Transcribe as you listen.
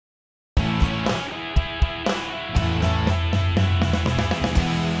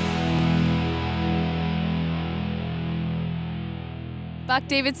Buck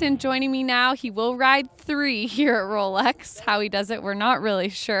Davidson joining me now. He will ride 3 here at Rolex. How he does it, we're not really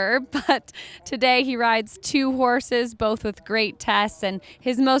sure. But today he rides 2 horses, both with great tests. And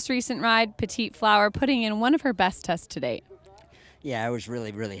his most recent ride, Petite Flower, putting in one of her best tests to date. Yeah, I was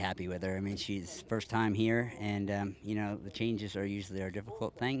really happy with her. I mean, she's first time here, and the changes are usually our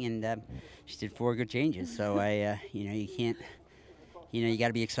difficult thing, and she did 4 good changes. So you can't, you got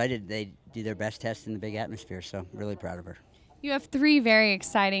to be excited. They do their best test in the big atmosphere. So really proud of her. You have 3 very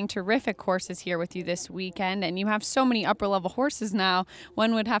exciting, terrific horses here with you this weekend, and you have so many upper-level horses now.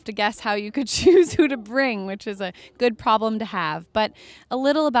 One would have to guess how you could choose who to bring, which is a good problem to have. But a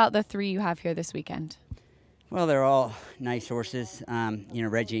little about the 3 you have here this weekend. Well, they're all nice horses.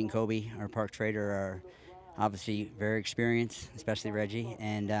 Reggie and Kobe, our park trader, are obviously very experienced, especially Reggie.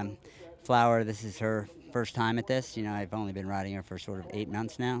 And Flower, this is her first time at this. I've only been riding her for sort of 8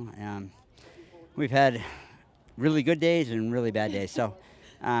 months now. We've had really good days and really bad days. So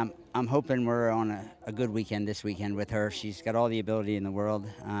I'm hoping we're on a good weekend this weekend with her. She's got all the ability in the world.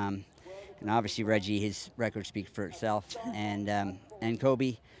 And obviously Reggie, his record speaks for itself. And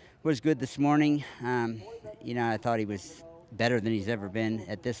Kobe was good this morning. I thought he was better than he's ever been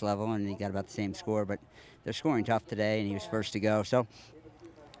at this level, and he got about the same score. But they're scoring tough today, and he was first to go. So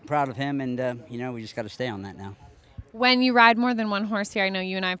proud of him, and we just got to stay on that now. When you ride more than one horse here, I know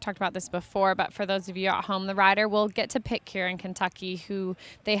you and I have talked about this before, but for those of you at home, the rider will get to pick here in Kentucky who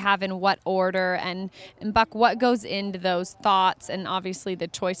they have in what order. And Buck, what goes into those thoughts and obviously the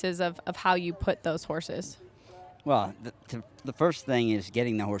choices of how you put those horses? Well, the first thing is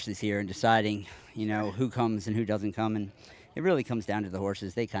getting the horses here and deciding, who comes and who doesn't come. And it really comes down to the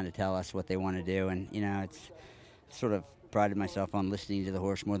horses. They kind of tell us what they want to do. And, it's sort of prided myself on listening to the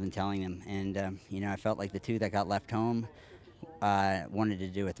horse more than telling them. And, I felt like the 2 that got left home wanted to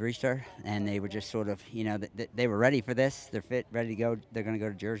do a 3-star. And they were just sort of, they were ready for this. They're fit, ready to go. They're going to go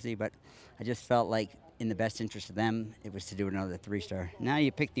to Jersey. But I just felt like in the best interest of them, it was to do another 3-star. Now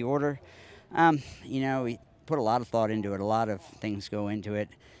you pick the order. We put a lot of thought into it. A lot of things go into it.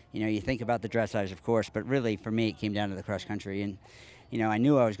 You think about the dressage, of course, but really for me it came down to the cross country. And, I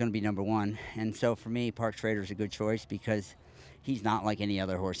knew I was going to be number 1. And so for me, Park Trader is a good choice because he's not like any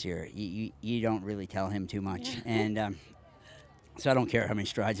other horse here. You don't really tell him too much. Yeah. And so I don't care how many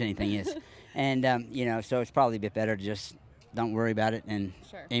strides anything is. And, so it's probably a bit better to just don't worry about it and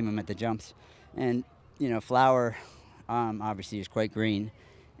aim him at the jumps. And, Flower obviously is quite green.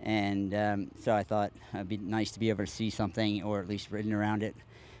 And so I thought it'd be nice to be able to see something or at least ridden around it.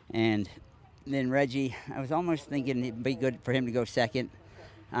 And then Reggie, I was almost thinking it'd be good for him to go second,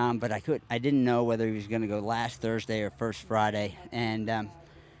 but I didn't know whether he was going to go last Thursday or first Friday. And, and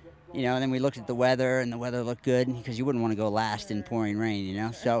then we looked at the weather, and the weather looked good because you wouldn't want to go last in pouring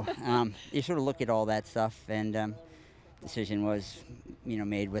rain, So you sort of look at all that stuff, and decision was,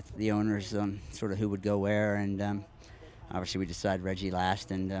 made with the owners on sort of who would go where. And obviously, we decided Reggie last,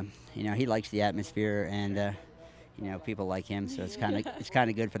 and he likes the atmosphere, and people like him, so it's kind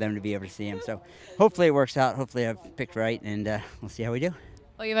of good for them to be able to see him. So hopefully it works out. Hopefully I've picked right, and we'll see how we do.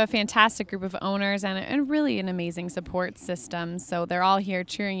 Well, you have a fantastic group of owners and really an amazing support system. So they're all here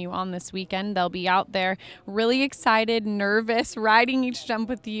cheering you on this weekend. They'll be out there really excited, nervous, riding each jump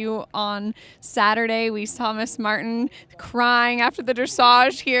with you on Saturday. We saw Miss Martin crying after the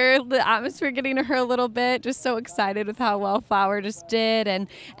dressage here. The atmosphere getting to her a little bit. Just so excited with how well Flower just did. And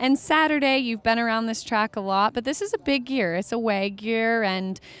Saturday, you've been around this track a lot, but this is a big year. It's a WAG year.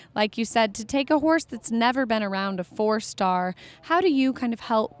 And like you said, to take a horse that's never been around a 4-star, how do you kind of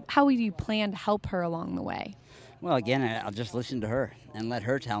how do you plan to help her along the way? Well, again, I'll just listen to her and let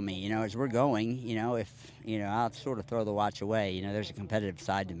her tell me, as we're going, if, I'll sort of throw the watch away. There's a competitive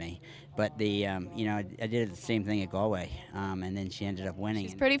side to me. But I did the same thing at Galway, and then she ended up winning.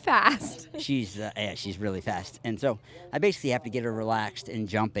 She's pretty fast. She's really fast. And so I basically have to get her relaxed and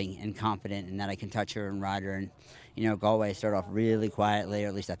jumping and confident, and that I can touch her and ride her. And, Galway started off really quietly, or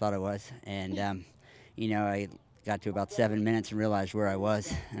at least I thought it was. And, I got to about 7 minutes and realized where I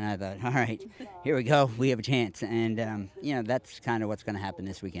was, and I thought, all right, here we go, we have a chance. And that's kind of what's going to happen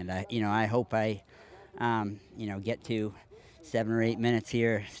this weekend. I hope I get to 7 or 8 minutes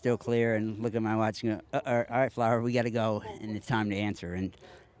here, still clear, and look at my watch and go, all right, Flower, we got to go, and it's time to answer, and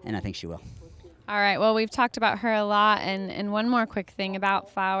I think she will. All right, well, we've talked about her a lot, and one more quick thing about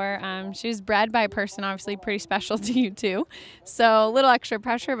Flower. She was bred by a person obviously pretty special to you too, so a little extra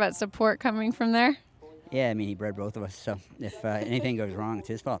pressure, but support coming from there. Yeah, he bred both of us, so if anything goes wrong, it's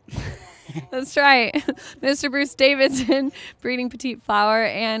his fault. That's right. Mr. Bruce Davidson, breeding Petite Flower,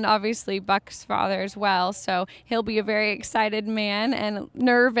 and obviously Buck's father as well. So he'll be a very excited man and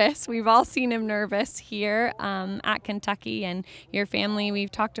nervous. We've all seen him nervous here at Kentucky. And your family,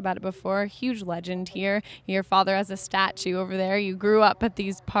 we've talked about it before, huge legend here. Your father has a statue over there. You grew up at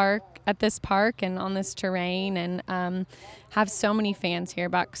this park and on this terrain, and have so many fans here,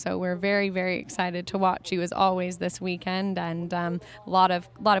 Buck. So we're very, very excited to watch you as always this weekend, and a lot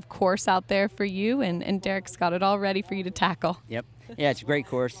of course out there for you, and Derek's got it all ready for you to tackle. Yep. Yeah, it's a great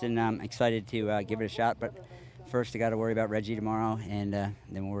course, and I'm excited to give it a shot. But first, I got to worry about Reggie tomorrow, and then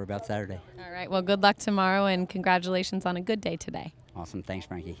we'll worry about Saturday. All right. Well, good luck tomorrow, and congratulations on a good day today. Awesome. Thanks,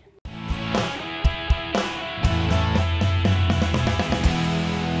 Frankie.